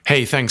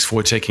Hey, thanks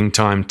for taking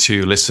time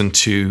to listen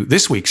to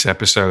this week's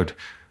episode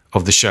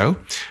of the show.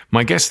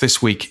 My guest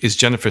this week is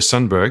Jennifer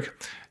Sundberg.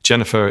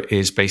 Jennifer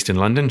is based in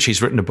London.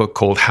 She's written a book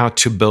called How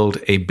to Build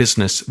a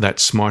Business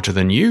That's Smarter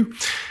Than You.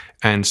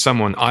 And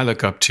someone I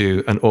look up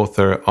to, an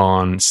author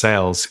on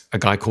sales, a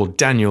guy called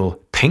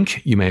Daniel Pink.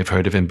 You may have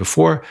heard of him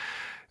before.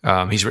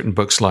 He's written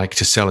books like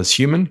To Sell is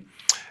Human.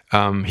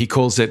 He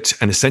calls it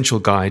an essential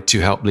guide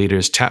to help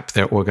leaders tap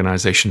their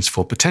organization's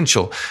full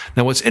potential.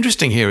 Now, what's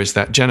interesting here is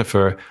that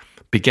Jennifer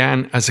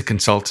began as a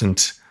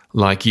consultant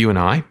like you and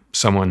I,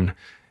 someone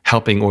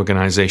helping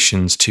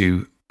organizations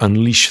to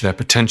unleash their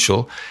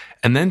potential,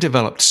 and then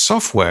developed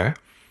software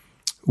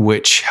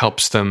which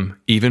helps them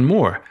even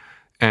more.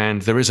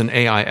 And there is an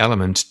AI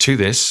element to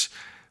this.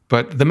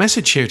 But the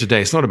message here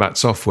today is not about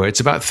software. It's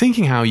about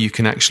thinking how you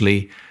can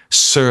actually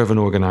serve an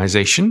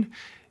organization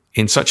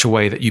in such a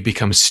way that you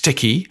become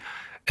sticky,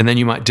 and then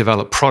you might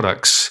develop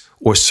products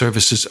or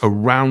services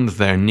around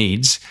their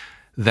needs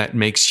that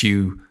makes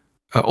you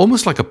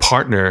almost like a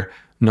partner,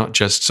 not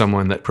just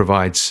someone that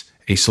provides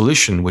a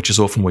solution, which is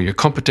often where your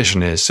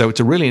competition is. So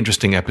it's a really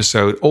interesting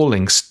episode. All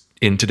links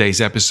in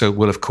today's episode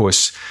will, of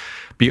course,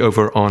 be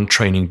over on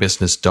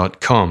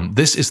trainingbusiness.com.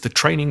 This is the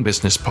Training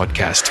Business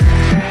Podcast.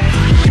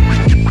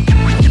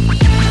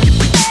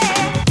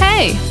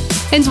 Hey,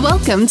 and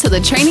welcome to the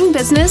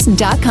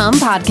trainingbusiness.com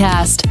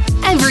podcast.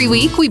 Every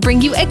week, we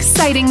bring you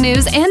exciting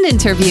news and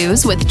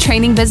interviews with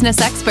training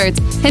business experts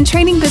and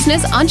training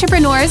business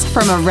entrepreneurs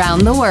from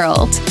around the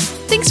world.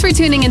 Thanks for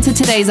tuning into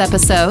today's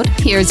episode.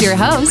 Here's your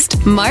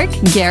host, Mark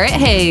Garrett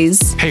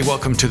Hayes. Hey,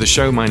 welcome to the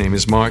show. My name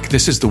is Mark.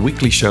 This is the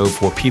weekly show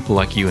for people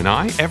like you and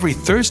I. Every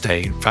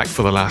Thursday, in fact,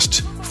 for the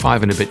last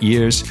 5 and a bit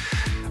years,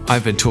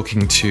 I've been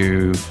talking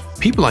to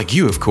people like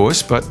you, of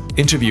course, but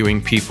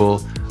interviewing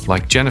people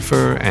like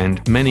Jennifer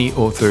and many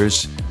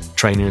authors,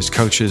 trainers,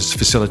 coaches,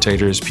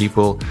 facilitators,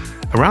 people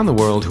around the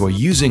world who are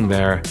using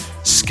their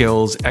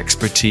skills,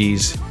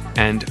 expertise,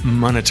 and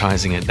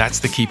monetizing it. That's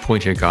the key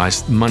point here,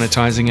 guys.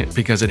 Monetizing it,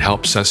 because it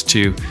helps us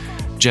to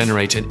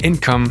generate an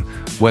income,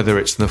 whether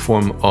it's in the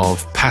form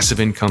of passive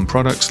income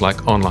products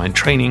like online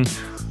training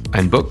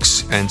and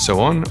books and so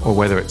on, or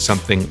whether it's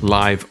something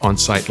live on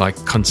site like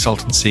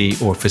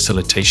consultancy or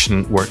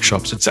facilitation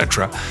workshops,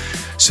 etc.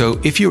 So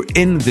if you're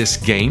in this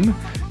game,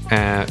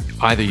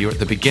 either you're at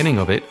the beginning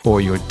of it or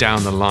you're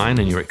down the line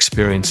and you're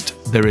experienced,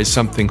 there is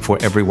something for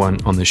everyone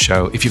on the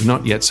show. If you've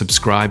not yet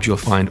subscribed, you'll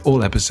find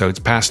all episodes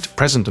past,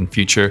 present, and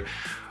future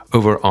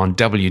over on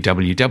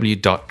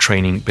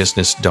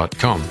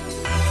www.trainingbusiness.com.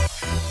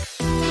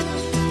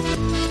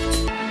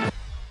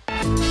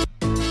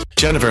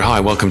 Jennifer,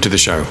 hi, welcome to the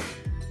show.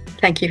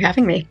 Thank you for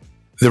having me.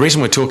 The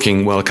reason we're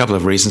talking, well, a couple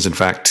of reasons, in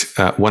fact,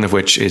 one of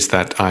which is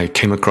that I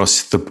came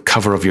across the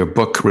cover of your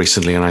book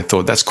recently, and I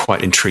thought that's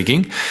quite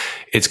intriguing.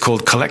 It's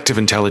called Collective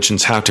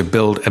Intelligence, How to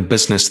Build a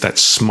Business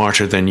That's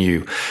Smarter Than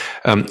You.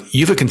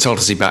 You have a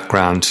consultancy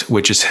background,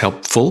 which is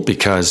helpful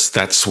because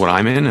that's what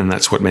I'm in, and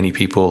that's what many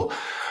people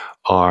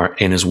are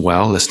in as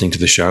well, listening to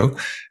the show.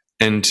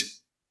 And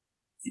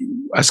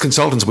as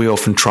consultants, we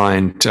often try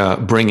and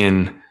bring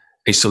in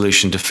a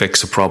solution to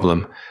fix a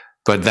problem,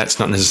 but that's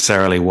not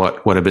necessarily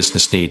what a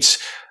business needs.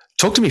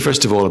 Talk to me,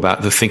 first of all,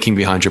 about the thinking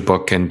behind your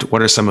book and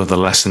what are some of the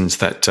lessons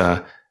that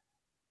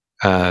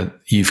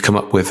you've come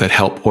up with that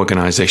help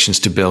organizations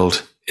to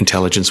build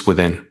intelligence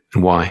within,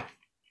 and why?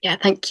 Yeah,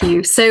 thank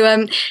you.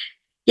 So,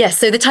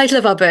 so the title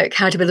of our book,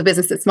 How to Build a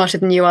Business That's Smarter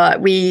Than You Are,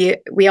 we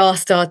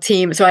asked our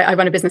team, so I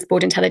run a business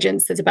board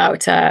intelligence, there's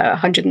about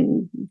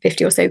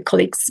 150 or so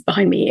colleagues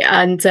behind me,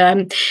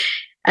 and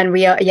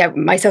we are,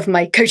 myself and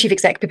my co-chief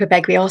exec, Pippa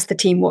Begg, we asked the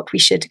team what we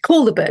should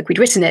call the book. We'd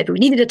written it, but we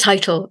needed a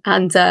title.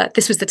 And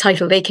this was the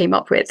title they came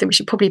up with. And we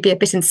should probably be a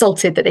bit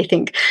insulted that they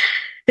think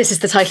this is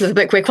the title of the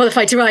book we're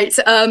qualified to write.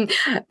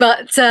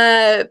 But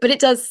it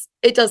does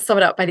sum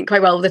it up, I think,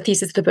 quite well, the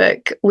thesis of the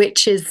book,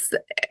 which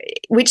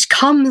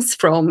comes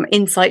from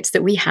insights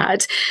that we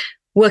had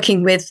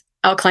working with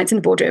our clients in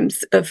the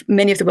boardrooms of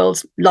many of the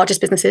world's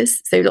largest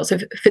businesses. So lots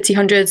of FTSE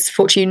 100s,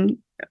 Fortune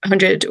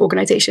 100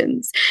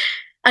 organizations,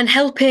 and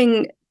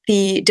helping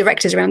the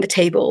directors around the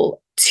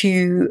table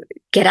to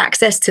get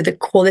access to the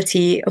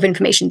quality of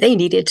information they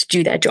needed to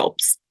do their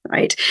jobs,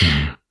 right?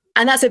 Mm.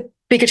 And that's a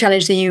bigger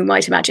challenge than you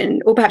might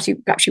imagine, or perhaps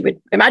you would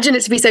imagine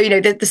it to be. So,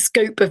 the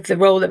scope of the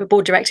role of a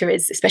board director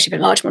is, especially for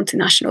a large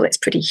multinational, it's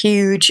pretty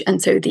huge.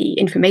 And so the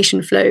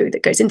information flow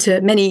that goes into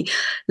many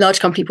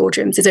large company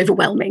boardrooms is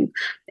overwhelming.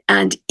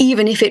 And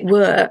even if it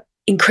were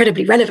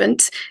incredibly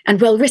relevant and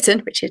well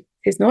written, which it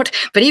is not,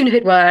 but even if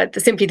it were,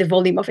 simply the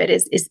volume of it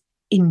is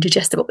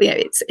indigestible.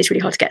 It's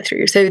really hard to get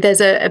through. So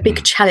there's a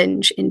big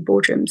challenge in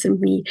boardrooms,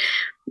 and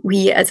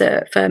we as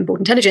a firm,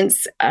 Board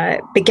Intelligence,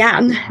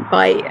 began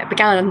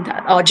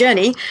our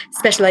journey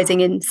specializing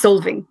in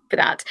solving for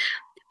that.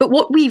 But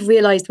what we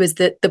realized was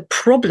that the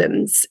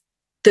problems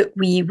that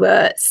we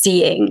were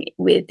seeing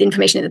with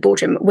information in the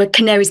boardroom were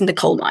canaries in the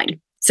coal mine.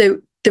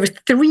 So there are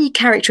 3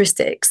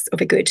 characteristics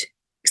of a good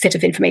set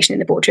of information in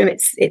the boardroom.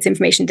 It's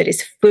information that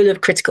is full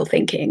of critical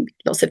thinking,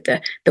 lots of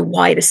the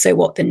why, the so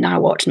what, the now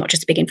what, not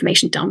just a big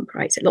information dump,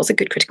 right? So lots of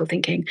good critical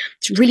thinking.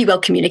 It's really well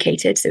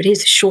communicated, so it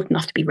is short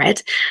enough to be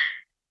read.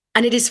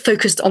 And it is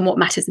focused on what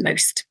matters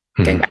most,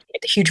 going back to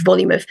the huge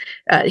volume of,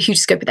 the huge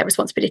scope of their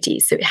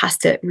responsibilities. So it has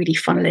to really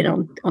funnel in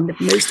on the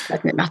most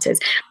pertinent matters.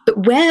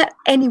 But where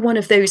any one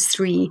of those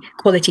three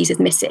qualities is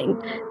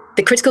missing,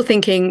 the critical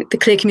thinking, the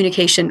clear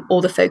communication,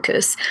 or the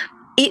focus,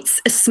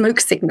 it's a smoke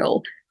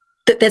signal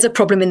that there's a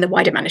problem in the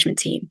wider management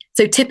team.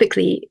 So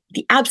typically,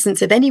 the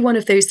absence of any one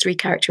of those three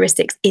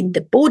characteristics in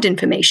the board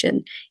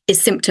information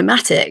is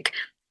symptomatic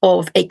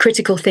of a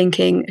critical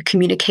thinking, a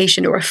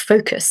communication, or a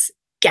focus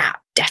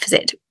gap,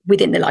 deficit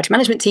within the large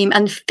management team,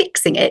 and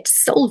fixing it,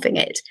 solving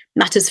it,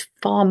 matters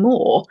far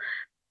more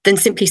than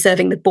simply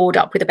serving the board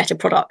up with a better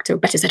product or a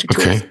better set of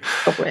tools.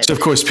 Okay. So, of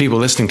course, people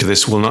listening to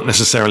this will not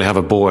necessarily have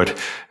a board.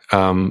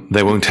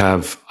 They won't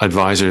have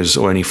advisors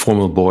or any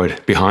formal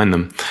board behind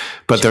them,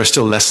 but there are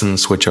still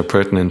lessons which are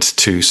pertinent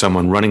to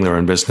someone running their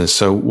own business.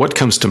 So what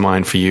comes to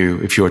mind for you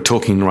if you're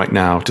talking right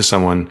now to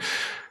someone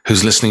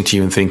who's listening to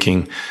you and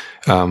thinking,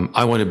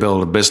 I want to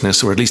build a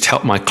business or at least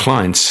help my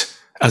clients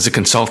as a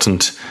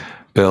consultant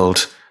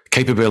build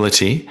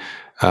capability.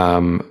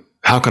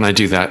 How can I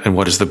do that? And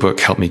what does the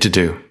book help me to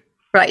do?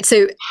 Right.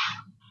 So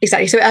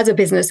exactly. So as a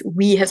business,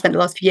 we have spent the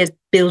last few years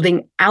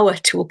building our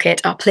toolkit,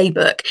 our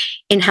playbook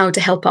in how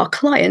to help our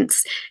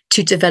clients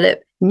to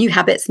develop new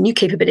habits, new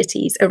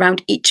capabilities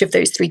around each of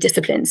those three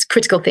disciplines: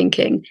 critical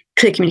thinking,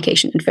 clear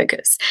communication, and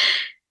focus.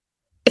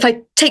 If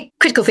I take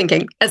critical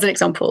thinking as an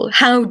example,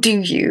 how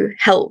do you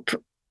help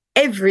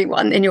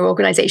everyone in your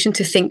organization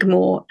to think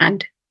more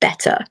and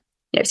better?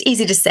 It's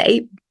easy to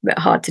say, but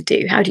hard to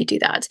do. How do you do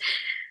that?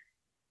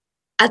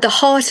 At the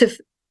heart of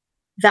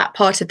that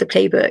part of the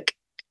playbook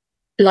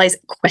lies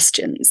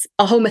questions.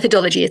 Our whole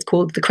methodology is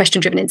called the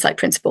question-driven insight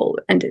principle,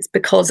 and it's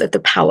because of the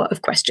power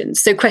of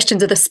questions. So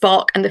questions are the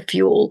spark and the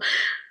fuel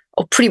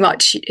of pretty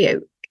much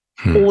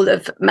all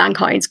of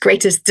mankind's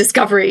greatest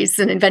discoveries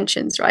and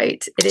inventions,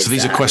 right? So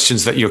these are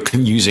questions that you're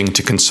using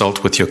to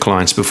consult with your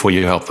clients before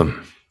you help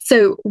them.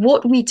 So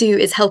what we do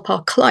is help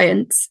our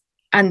clients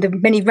and the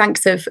many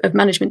ranks of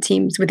management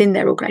teams within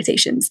their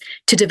organizations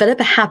to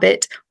develop a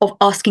habit of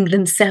asking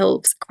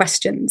themselves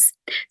questions.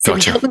 So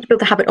we help them to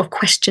build the habit of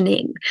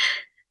questioning.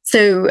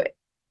 So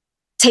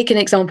take an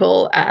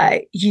example,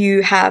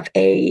 you have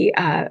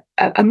a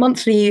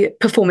monthly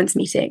performance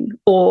meeting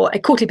or a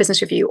quarterly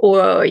business review,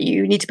 or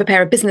you need to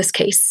prepare a business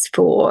case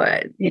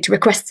to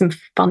request some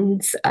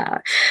funds.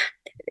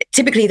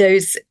 Typically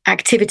those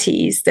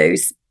activities,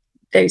 those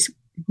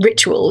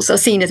rituals are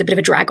seen as a bit of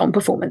a drag on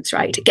performance,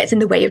 right? It gets in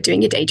the way of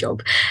doing your day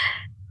job.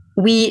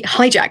 We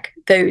hijack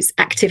those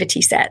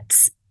activity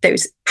sets,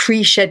 those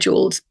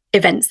pre-scheduled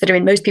events that are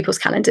in most people's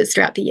calendars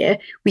throughout the year.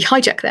 We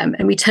hijack them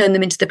and we turn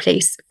them into the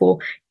place for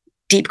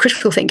deep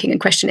critical thinking and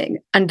questioning.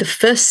 And the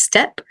first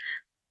step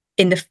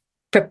in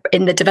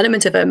the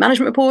development of a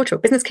management report or a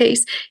business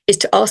case is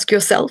to ask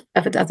yourself,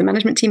 as a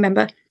management team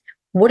member,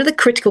 what are the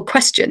critical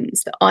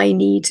questions that I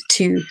need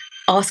to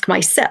ask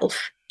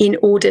myself in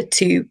order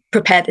to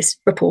prepare this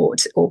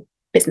report or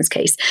business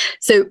case?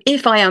 So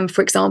if I am,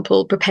 for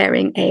example,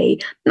 preparing a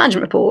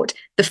management report,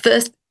 the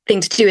first thing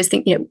to do is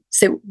think,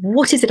 so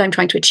what is it I'm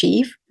trying to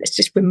achieve? Let's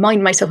just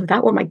remind myself of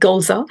that, what my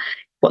goals are,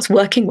 what's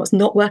working, what's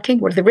not working,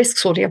 what are the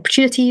risks, what are the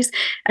opportunities,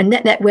 and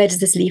net, where does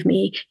this leave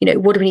me?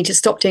 What do we need to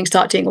stop doing,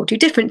 start doing, or do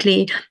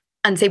differently?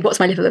 And say, what's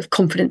my level of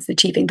confidence in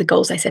achieving the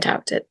goals I set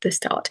out at the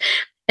start?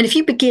 And if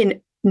you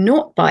begin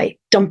not by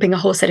dumping a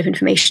whole set of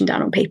information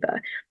down on paper,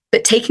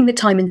 but taking the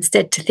time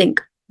instead to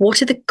think,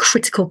 what are the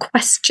critical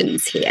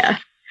questions here?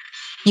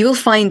 You will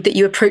find that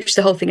you approach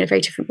the whole thing in a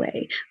very different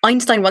way.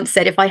 Einstein once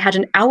said, if I had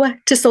an hour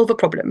to solve a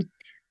problem,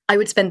 I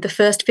would spend the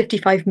first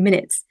 55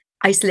 minutes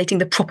isolating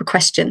the proper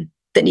question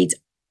that needs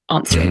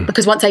answering.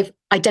 Because once I've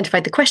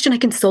identified the question, I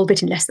can solve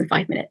it in less than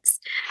 5 minutes.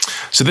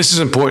 So this is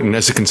important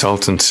as a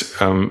consultant.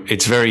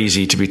 It's very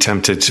easy to be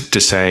tempted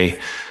to say,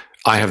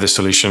 I have the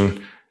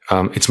solution.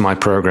 It's my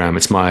program.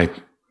 It's my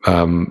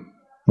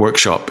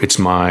workshop. It's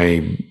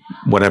my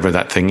whatever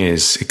that thing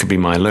is. It could be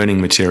my learning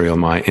material,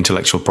 my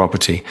intellectual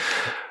property.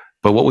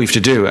 But what we have to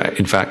do,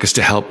 in fact, is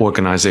to help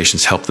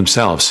organizations help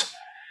themselves.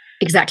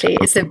 Exactly.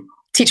 It's a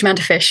teach them how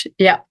to fish.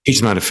 Yeah. Teach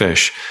them how to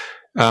fish.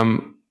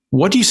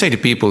 What do you say to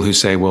people who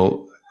say,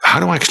 well, how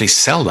do I actually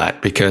sell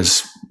that?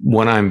 Because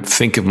when I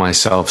think of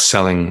myself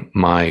selling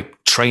my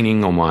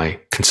training or my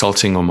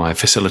consulting or my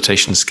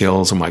facilitation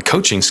skills or my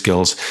coaching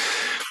skills,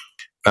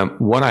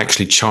 what I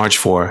actually charge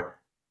for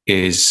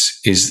is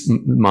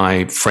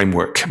my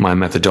framework, my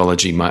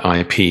methodology, my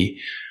IP.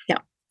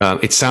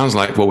 It sounds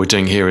like what we're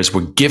doing here is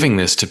we're giving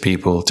this to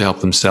people to help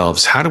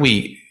themselves. How do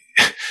we,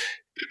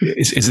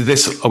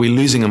 are we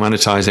losing a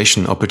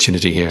monetization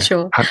opportunity here?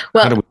 Sure.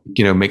 How do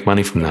we, make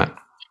money from that?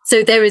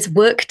 So there is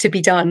work to be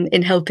done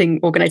in helping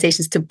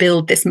organizations to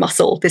build this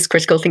muscle, this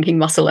critical thinking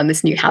muscle and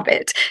this new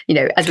habit.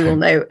 As we all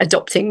know,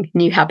 adopting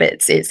new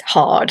habits is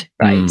hard,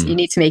 right? You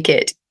need to make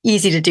it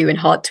easy to do and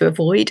hard to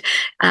avoid.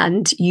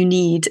 And you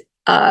need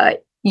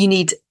you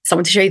need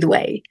someone to show you the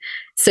way.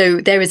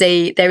 So there is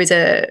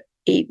a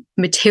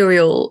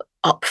material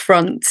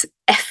upfront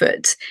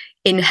effort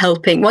in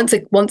helping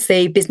once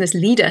a business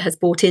leader has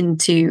bought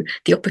into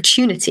the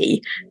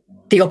opportunity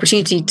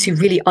to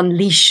really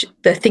unleash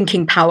the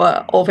thinking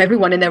power of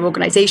everyone in their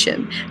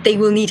organization. They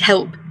will need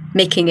help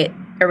making it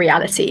a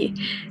reality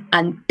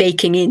and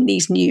baking in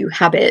these new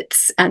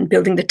habits and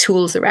building the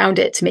tools around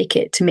it to make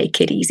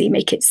it easy,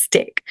 make it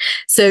stick.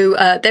 So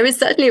there is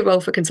certainly a role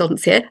for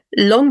consultants here.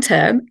 Long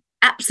term,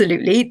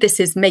 absolutely, this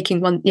is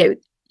making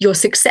your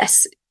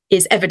success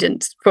is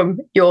evident from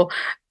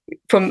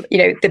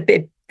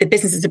the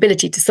business's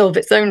ability to solve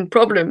its own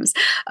problems.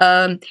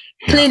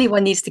 Clearly,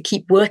 one needs to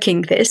keep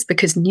working this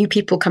because new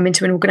people come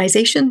into an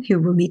organization who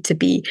will need to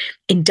be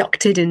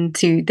inducted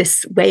into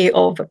this way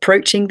of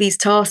approaching these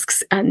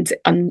tasks and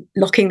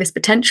unlocking this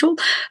potential.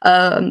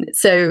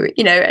 So,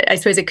 I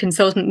suppose a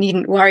consultant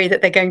needn't worry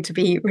that they're going to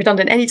be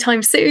redundant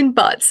anytime soon.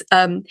 But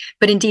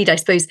indeed, I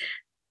suppose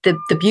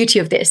the beauty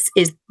of this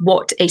is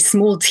what a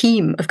small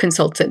team of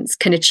consultants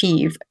can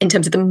achieve in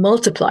terms of the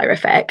multiplier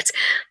effect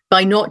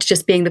by not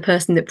just being the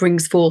person that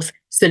brings forth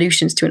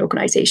solutions to an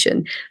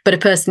organization, but a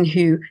person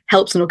who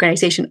helps an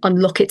organization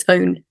unlock its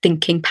own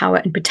thinking power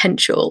and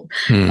potential.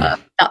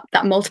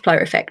 That multiplier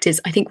effect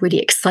is, I think, really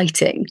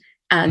exciting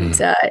and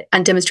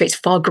demonstrates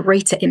far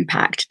greater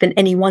impact than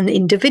any one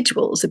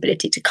individual's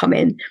ability to come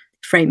in,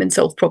 frame and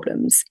solve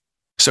problems.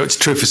 So it's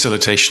true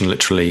facilitation,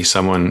 literally.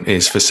 Someone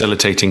is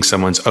facilitating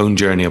someone's own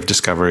journey of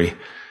discovery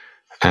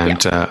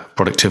and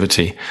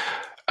productivity.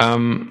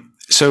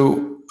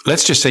 So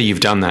let's just say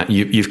you've done that.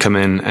 You've come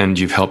in and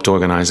you've helped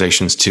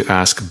organizations to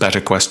ask better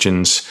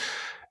questions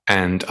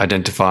and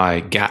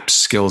identify gaps,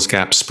 skills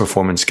gaps,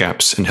 performance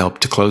gaps, and help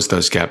to close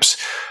those gaps.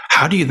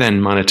 How do you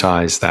then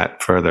monetize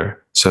that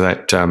further so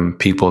that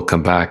people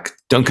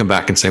don't come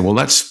back and say, well,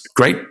 that's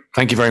great.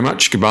 Thank you very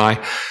much.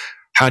 Goodbye.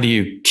 How do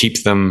you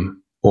keep them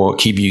or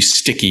keep you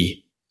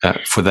sticky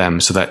for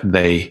them so that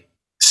they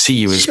see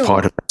you as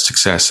part of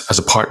success, as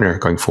a partner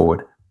going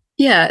forward?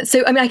 Yeah.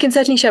 So, I can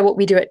certainly share what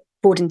we do at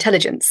Board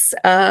Intelligence.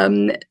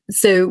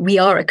 So we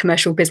are a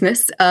commercial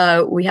business.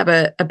 We have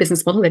a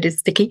business model that is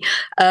sticky.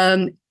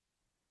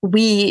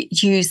 We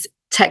use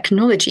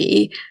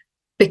technology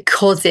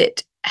because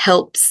it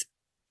helps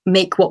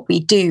make what we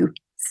do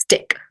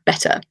stick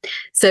better.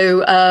 So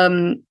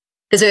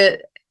there's a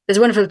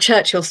wonderful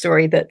Churchill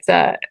story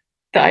that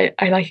I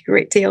like a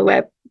great deal,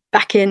 where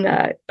back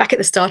at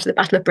the start of the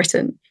Battle of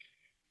Britain,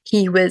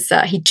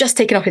 he'd just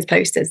taken off his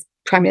post as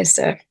Prime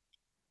Minister.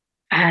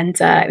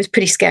 And it was a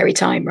pretty scary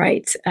time,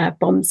 right?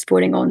 Bombs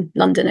falling on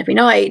London every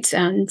night,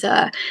 and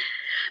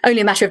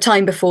only a matter of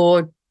time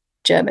before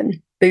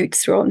German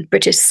boots were on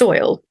British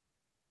soil.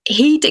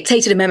 He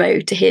dictated a memo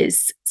to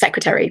his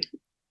secretary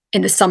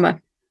in the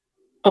summer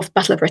of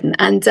Battle of Britain,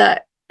 and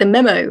the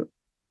memo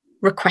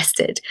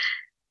requested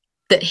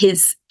that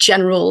his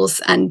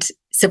generals and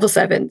civil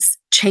servants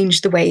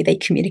change the way they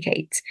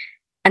communicate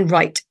and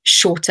write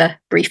shorter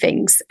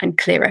briefings and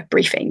clearer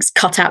briefings,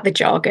 cut out the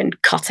jargon,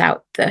 cut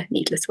out the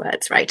needless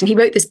words, right? And he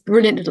wrote this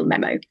brilliant little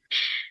memo.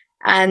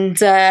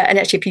 And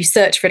actually, if you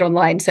search for it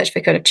online, search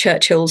for kind of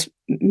Churchill's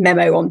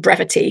memo on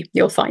brevity,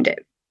 you'll find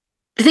it.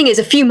 The thing is,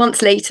 a few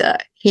months later,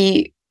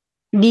 he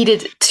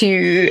needed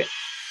to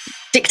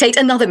dictate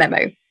another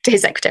memo to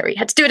his secretary,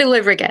 had to do it all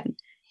over again.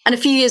 And a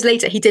few years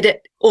later, he did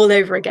it all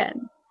over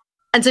again.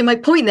 And so my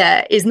point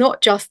there is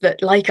not just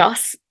that, like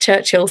us,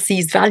 Churchill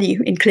sees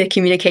value in clear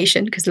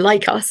communication, because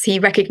like us, he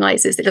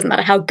recognizes it doesn't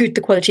matter how good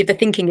the quality of the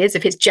thinking is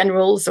of his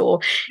generals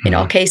or, in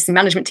our case,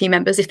 management team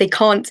members. If they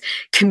can't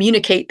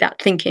communicate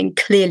that thinking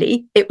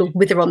clearly, it will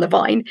wither on the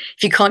vine.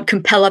 If you can't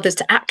compel others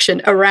to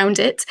action around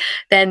it,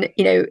 then,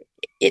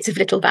 it's of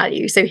little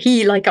value. So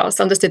he, like us,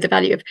 understood the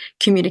value of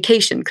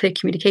communication, clear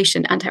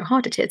communication, and how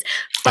hard it is.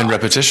 And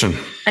repetition.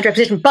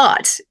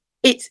 But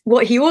it's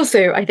what he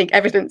also, I think,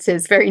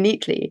 evidences very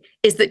neatly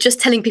is that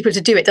just telling people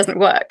to do it doesn't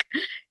work.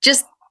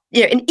 Just,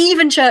 and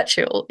even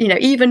Churchill,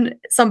 even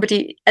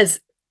somebody as,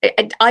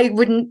 I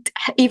wouldn't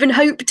even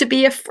hope to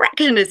be a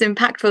fraction as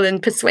impactful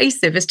and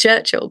persuasive as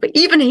Churchill, but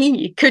even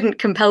he couldn't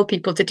compel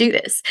people to do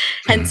this.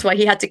 Hence why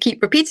he had to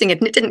keep repeating it,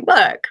 and it didn't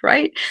work,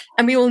 right?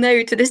 And we all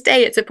know to this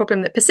day it's a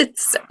problem that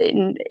persists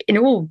in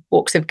all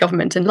walks of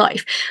government and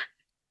life.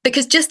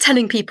 Because just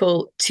telling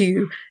people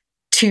to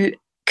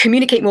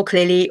communicate more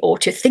clearly, or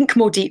to think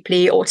more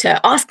deeply, or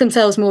to ask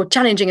themselves more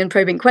challenging and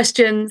probing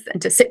questions,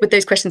 and to sit with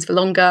those questions for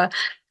longer,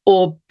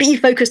 or be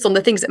focused on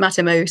the things that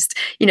matter most,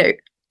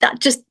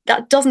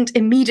 that doesn't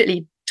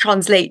immediately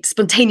translate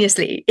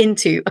spontaneously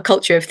into a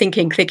culture of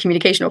thinking, clear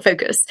communication, or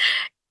focus.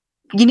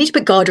 You need to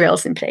put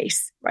guardrails in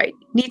place, right?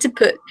 You need to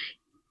put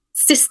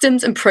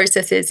systems and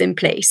processes in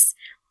place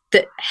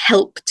that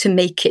help to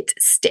make it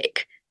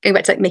stick. Going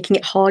back to making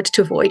it hard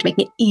to avoid,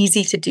 making it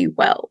easy to do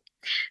well.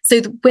 So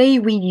the way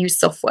we use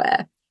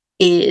software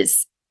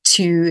is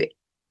to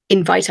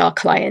invite our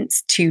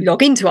clients to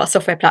log into our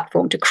software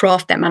platform to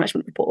craft their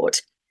management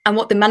report. And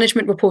what the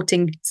management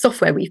reporting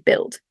software we've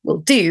built will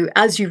do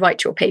as you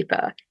write your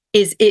paper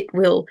is it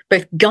will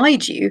both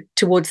guide you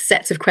towards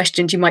sets of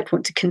questions you might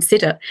want to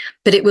consider,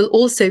 but it will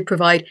also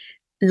provide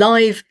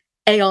live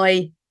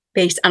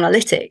AI-based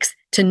analytics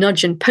to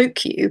nudge and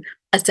poke you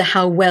as to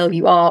how well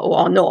you are or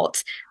are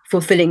not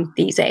fulfilling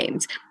these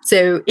aims.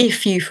 So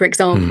if you, for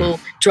example,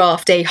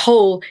 draft a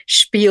whole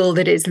spiel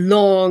that is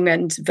long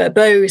and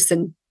verbose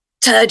and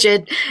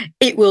turgid,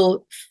 it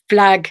will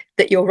flag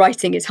that your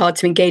writing is hard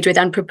to engage with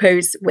and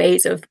propose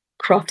ways of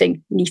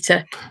crafting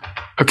neater.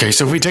 Okay,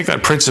 so if we take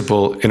that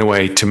principle in a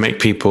way to make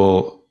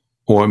people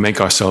or make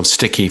ourselves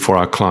sticky for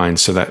our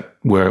clients so that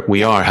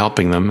we are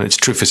helping them, it's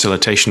true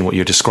facilitation. What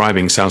you're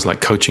describing sounds like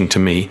coaching to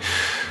me.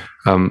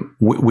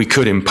 We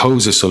could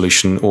impose a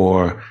solution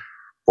or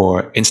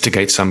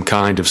instigate some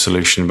kind of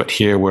solution, but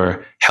here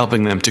we're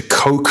helping them to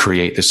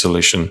co-create the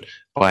solution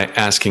by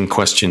asking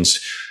questions.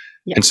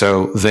 Yeah. And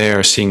so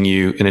they're seeing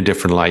you in a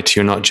different light.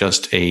 You're not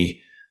just a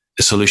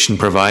solution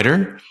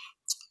provider.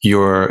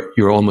 You're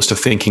almost a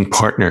thinking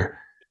partner.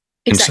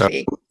 Exactly.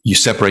 And so you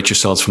separate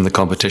yourselves from the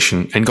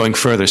competition. And going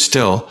further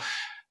still,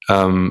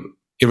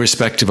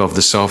 irrespective of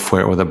the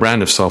software or the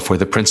brand of software,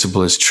 the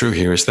principle is true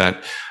here, is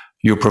that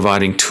you're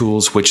providing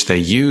tools which they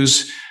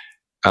use.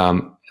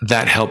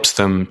 That helps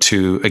them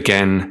to,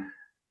 again,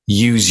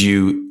 use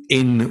you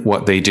in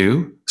what they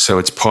do. So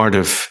it's part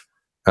of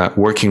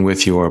working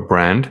with your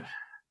brand.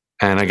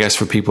 And I guess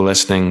for people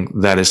listening,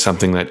 that is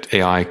something that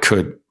AI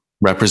could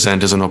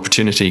represent as an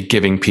opportunity,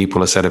 giving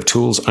people a set of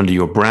tools under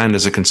your brand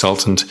as a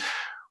consultant,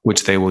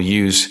 which they will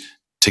use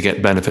to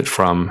get benefit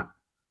from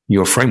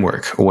your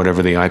framework or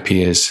whatever the IP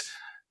is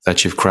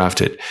that you've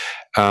crafted.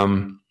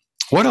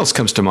 What else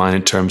comes to mind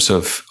in terms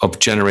of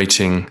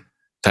generating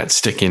that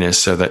stickiness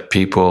so that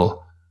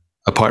people,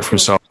 apart from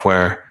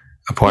software,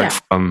 apart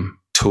from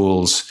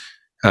tools,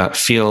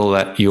 feel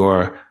that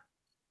you're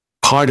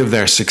part of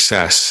their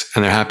success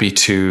and they're happy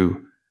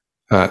to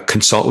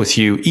consult with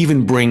you,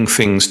 even bring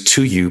things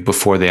to you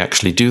before they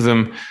actually do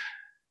them,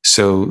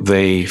 so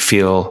they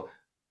feel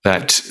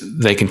that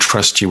they can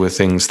trust you with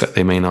things that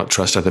they may not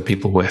trust other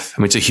people with.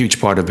 I mean, it's a huge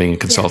part of being a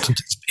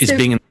consultant. It's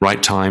being in the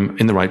right time,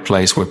 in the right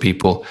place where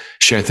people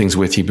share things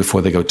with you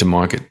before they go to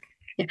market.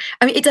 Yeah.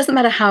 I mean, it doesn't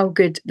matter how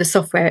good the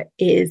software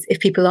is if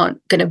people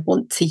aren't going to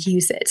want to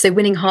use it. So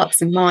winning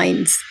hearts and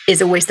minds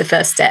is always the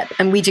first step.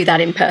 And we do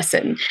that in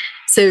person.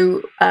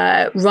 So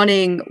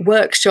running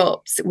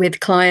workshops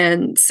with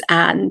clients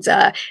and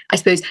I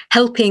suppose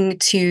helping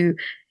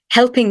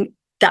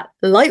that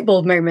light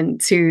bulb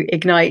moment to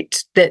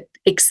ignite that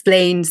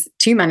explains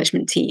to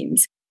management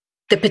teams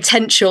the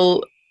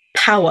potential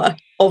power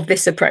of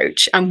this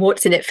approach and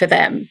what's in it for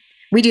them.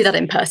 We do that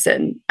in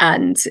person,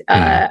 and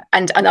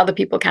other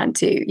people can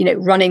too.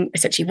 Running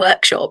essentially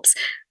workshops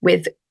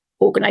with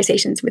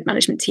organizations, with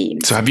management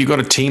teams. So have you got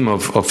a team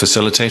of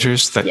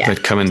facilitators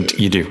that come and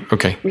you do?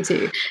 Okay. We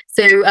do.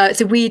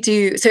 So we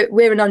do. So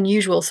we're an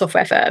unusual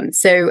software firm.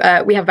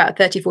 So we have about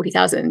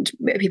 40,000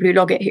 people who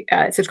log in,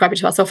 subscribe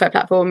to our software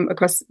platform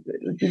across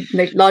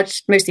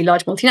mostly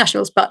large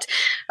multinationals. But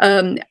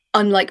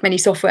unlike many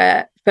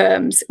software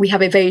firms, we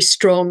have a very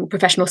strong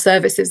professional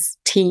services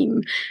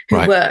team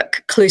who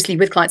work closely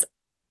with clients,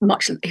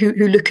 who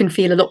look and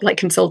feel a lot like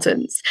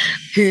consultants,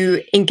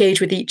 who engage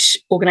with each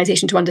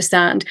organization to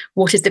understand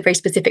what is the very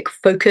specific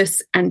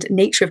focus and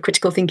nature of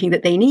critical thinking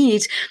that they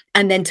need,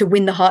 and then to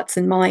win the hearts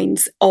and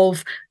minds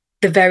of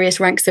the various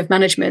ranks of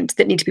management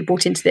that need to be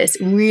brought into this,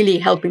 really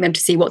helping them to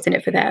see what's in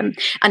it for them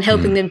and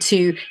helping them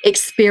to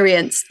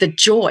experience the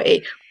joy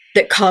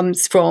that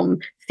comes from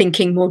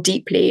thinking more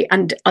deeply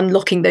and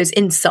unlocking those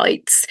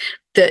insights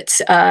that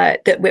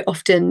we're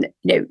often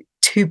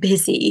too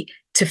busy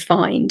to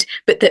find,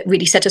 but that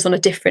really set us on a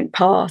different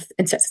path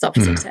and sets us up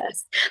for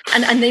success.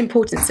 And the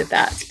importance of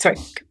that. Sorry.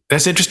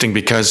 That's interesting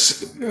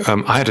because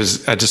I had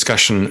a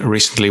discussion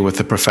recently with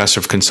a professor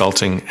of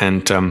consulting,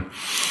 and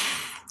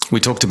we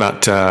talked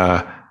about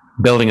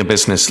building a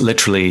business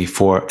literally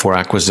for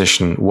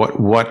acquisition.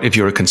 What if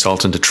you're a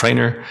consultant, a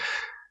trainer,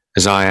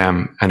 as I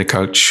am, and a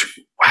coach?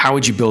 How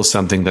would you build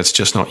something that's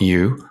just not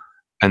you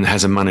and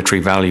has a monetary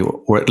value,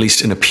 or at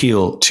least an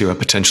appeal to a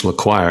potential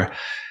acquirer?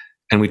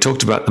 And we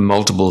talked about the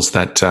multiples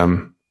that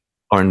are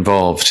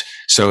involved.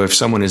 So if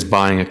someone is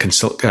buying a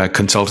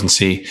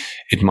consultancy,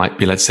 it might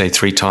be, let's say,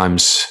 3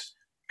 times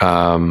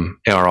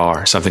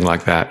ARR, something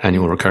like that,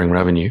 annual recurring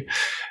revenue.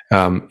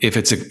 If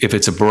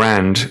it's a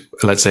brand,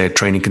 let's say a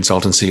training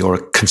consultancy or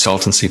a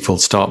consultancy full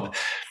stop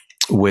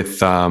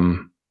with,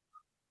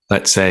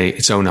 let's say,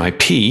 its own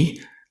IP,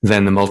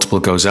 then the multiple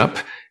goes up.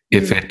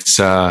 If it's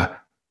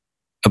a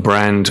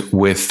brand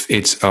with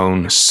its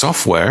own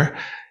software,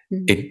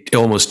 it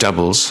almost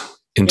doubles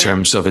in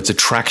terms of its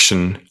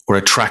attraction or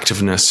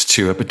attractiveness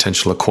to a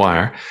potential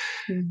acquirer.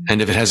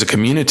 And if it has a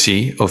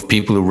community of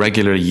people who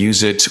regularly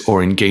use it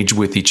or engage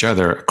with each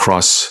other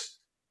across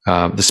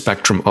the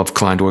spectrum of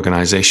client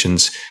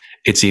organizations,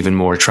 it's even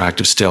more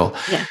attractive still.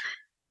 Yeah.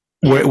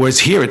 Whereas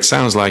here, it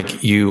sounds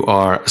like you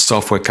are a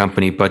software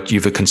company, but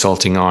you've a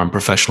consulting arm,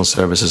 professional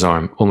services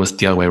arm, almost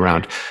the other way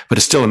around. But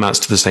it still amounts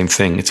to the same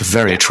thing. It's a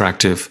very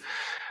attractive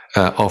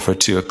offer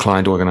to a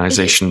client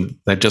organization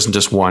that doesn't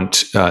just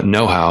want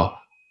know-how.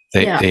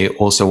 They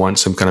also want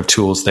some kind of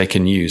tools they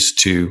can use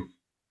to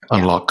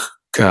unlock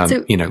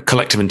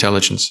collective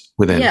intelligence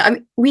within. Yeah, I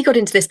mean, we got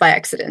into this by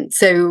accident.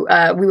 So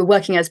we were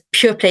working as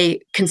pure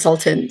play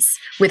consultants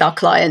with our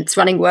clients,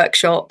 running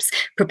workshops,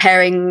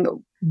 preparing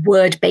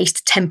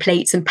Word-based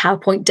templates and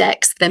PowerPoint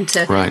decks for them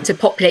to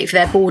populate for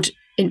their board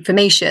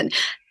information.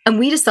 And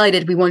we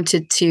decided we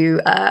wanted to,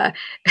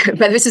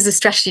 but this is a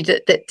strategy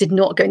that did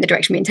not go in the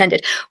direction we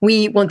intended.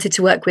 We wanted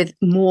to work with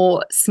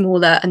more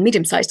smaller and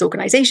medium-sized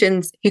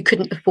organizations who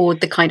couldn't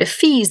afford the kind of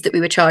fees that we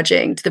were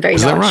charging to the very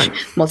large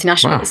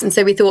multinationals. Wow. And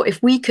so we thought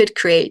if we could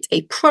create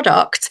a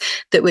product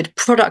that would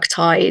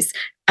productize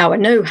our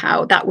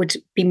know-how, that would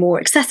be more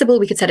accessible.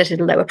 We could set it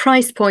at a lower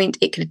price point.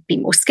 It could be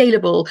more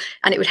scalable,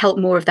 and it would help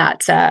more of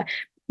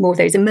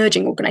those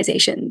emerging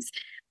organizations.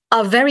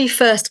 Our very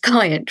first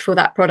client for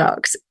that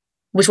product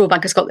was Royal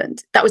Bank of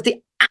Scotland. That was the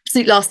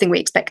absolute last thing we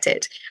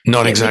expected.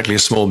 Not exactly a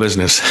small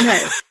business.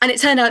 No. And it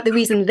turned out the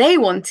reason they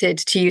wanted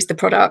to use the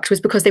product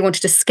was because they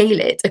wanted to scale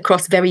it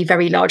across very,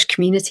 very large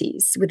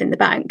communities within the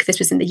bank. This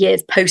was in the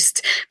years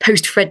post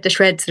Fred the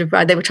Shred, sort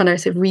of, they were trying to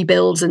sort of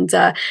rebuild and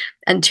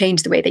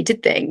change the way they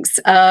did things.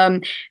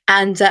 And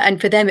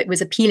for them, it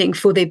was appealing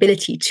for the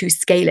ability to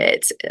scale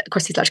it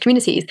across these large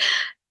communities.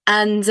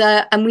 And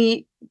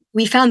we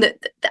found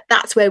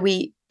that's where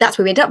we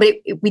ended up. But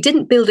we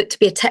didn't build it to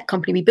be a tech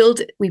company. We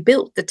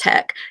built the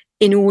tech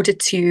in order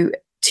to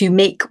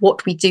make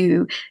what we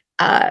do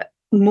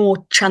more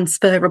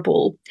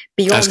transferable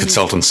beyond as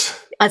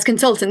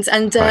consultants.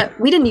 And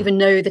we didn't even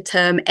know the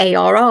term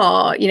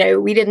ARR.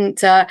 We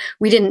didn't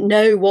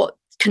know what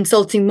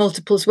consulting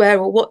multiples were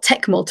or what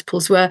tech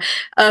multiples were.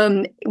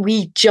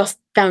 We just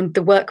found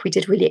the work we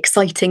did really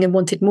exciting and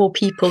wanted more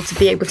people to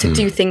be able to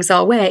do things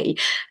our way.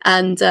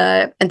 And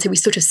so we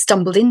sort of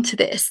stumbled into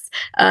this.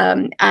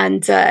 Wow.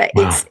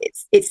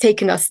 It's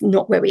taken us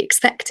not where we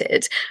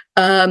expected.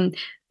 I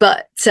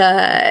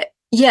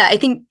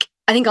think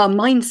our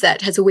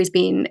mindset has always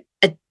been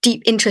a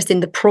deep interest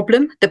in the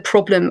problem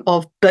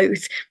of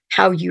both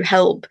how you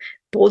help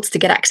boards to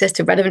get access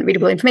to relevant,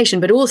 readable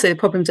information, but also the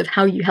problems of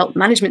how you help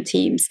management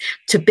teams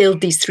to build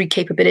these three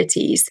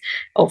capabilities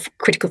of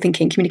critical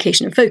thinking,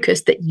 communication, and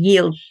focus that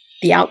yield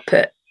the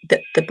output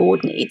that the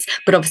board needs.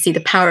 But obviously,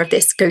 the power of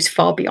this goes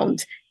far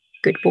beyond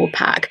good board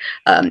pack.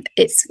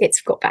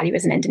 It's got value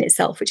as an end in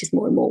itself, which is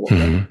more and more what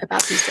we're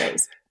about these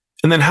days.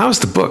 And then how has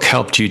the book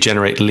helped you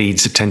generate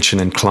leads,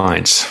 attention, and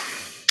clients?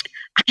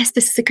 I guess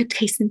this is a good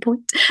case in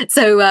point.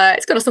 So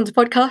it's got us onto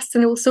podcasts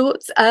and all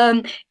sorts.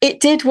 It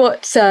did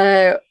what...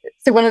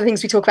 So one of the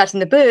things we talk about in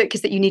the book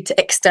is that you need to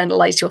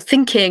externalize your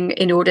thinking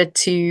in order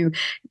to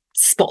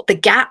spot the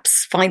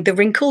gaps, find the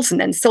wrinkles, and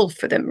then solve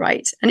for them,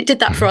 right? And it did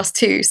that for us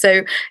too.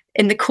 So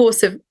in the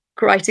course of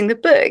writing the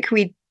book,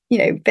 we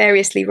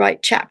variously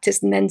write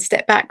chapters and then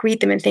step back,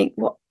 read them and think,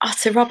 what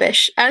utter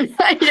rubbish, and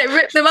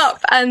rip them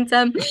up.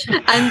 So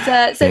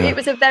it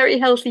was a very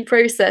healthy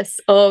process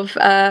of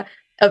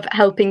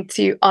helping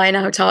to iron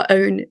out our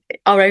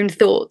own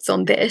thoughts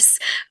on this.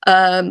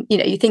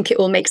 You think it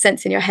all makes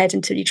sense in your head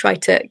until you try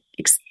to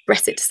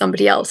express it to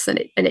somebody else, and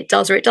it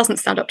does or it doesn't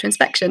stand up to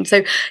inspection.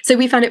 So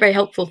we found it very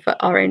helpful for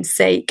our own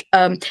sake.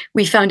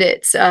 We found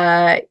it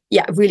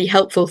really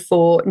helpful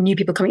for new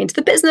people coming into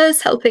the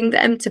business, helping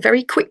them to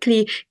very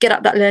quickly get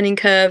up that learning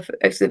curve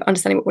of sort of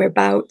understanding what we're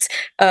about.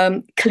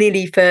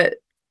 Clearly for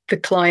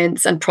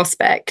clients and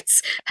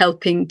prospects,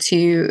 helping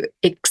to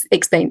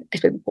explain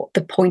what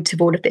the point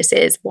of all of this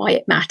is, why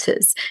it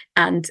matters,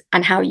 and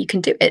how you can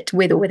do it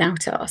with or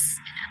without us.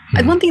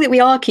 And one thing that we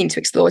are keen to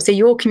explore, so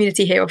your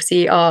community here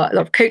obviously are a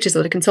lot of coaches, a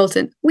lot of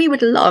consultants. We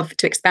would love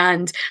to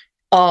expand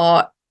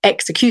our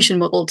execution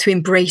model to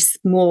embrace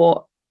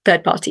more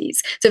third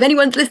parties. So if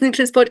anyone's listening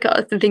to this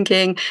podcast and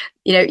thinking,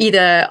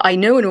 either I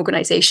know an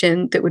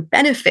organization that would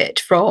benefit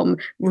from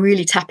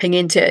really tapping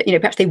into,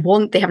 perhaps they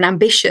have an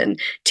ambition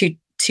to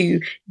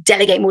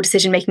delegate more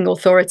decision-making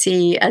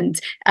authority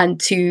and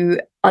to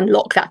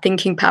unlock that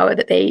thinking power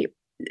that they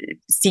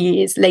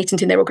see is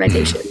latent in their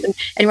organization. And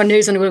anyone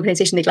knows an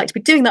organization they'd like to be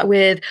doing that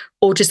with,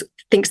 or just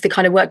thinks the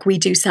kind of work we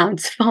do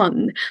sounds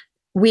fun,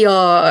 we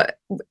are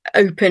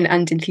open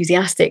and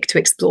enthusiastic to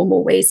explore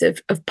more ways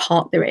of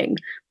partnering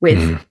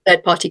with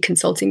third-party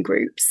consulting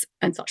groups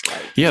and such like.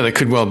 Yeah, there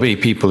could well be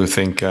people who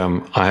think,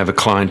 I have a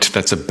client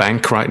that's a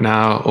bank right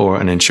now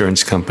or an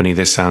insurance company.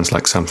 This sounds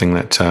like something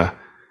that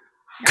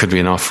could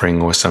be an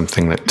offering or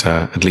something that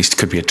at least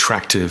could be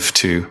attractive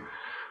to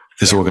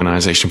this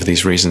organization for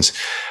these reasons.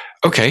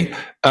 Okay,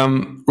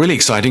 really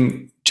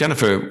exciting.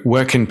 Jennifer,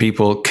 where can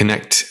people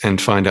connect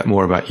and find out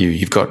more about you?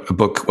 You've got a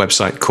book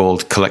website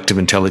called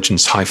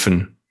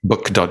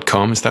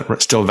collectiveintelligence-book.com. Is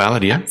that still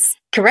valid? Yeah, that's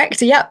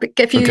correct. Yeah,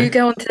 if you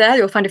go onto there,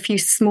 you'll find a few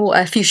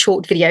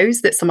short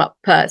videos that sum up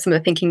some of the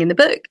thinking in the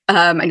book,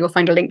 and you'll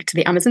find a link to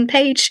the Amazon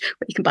page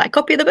where you can buy a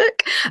copy of the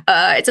book.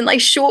 It's a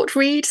nice short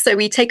read, so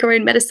we take our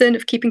own medicine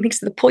of keeping things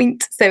to the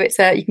point. So it's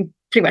you can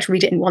pretty much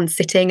read it in one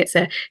sitting. It's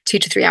a 2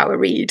 to 3 hour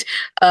read.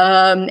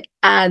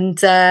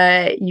 And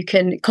you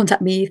can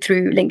contact me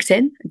through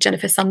LinkedIn,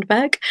 Jennifer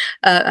Sundberg,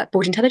 at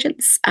Board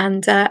Intelligence,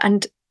 and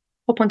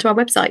hop onto our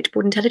website,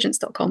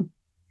 boardintelligence.com.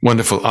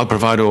 Wonderful. I'll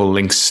provide all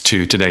links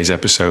to today's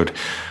episode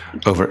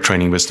over at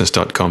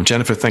trainingbusiness.com.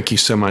 Jennifer, thank you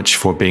so much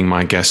for being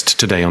my guest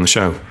today on the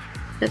show.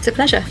 It's a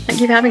pleasure.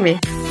 Thank you for having me.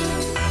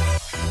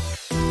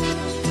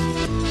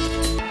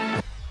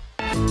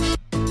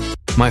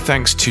 My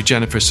thanks to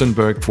Jennifer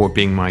Sundberg for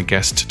being my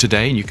guest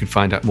today. You can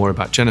find out more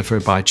about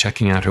Jennifer by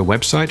checking out her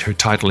website. Her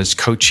title is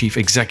Co-Chief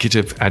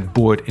Executive at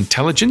Board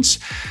Intelligence.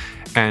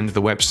 And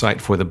the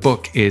website for the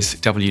book is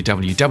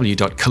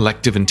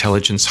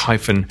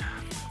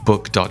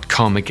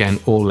www.collectiveintelligence-book.com. Again,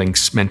 all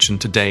links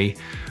mentioned today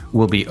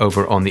will be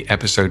over on the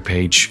episode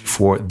page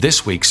for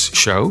this week's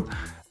show.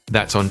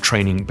 That's on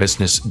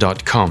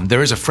trainingbusiness.com.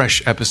 There is a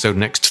fresh episode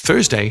next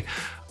Thursday.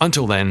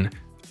 Until then,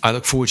 I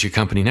look forward to your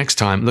company next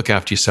time. Look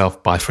after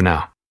yourself. Bye for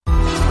now.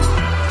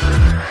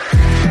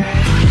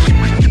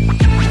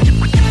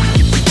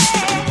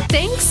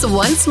 Thanks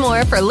once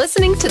more for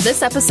listening to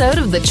this episode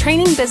of the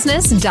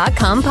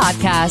trainingbusiness.com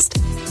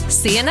podcast.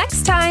 See you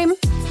next time.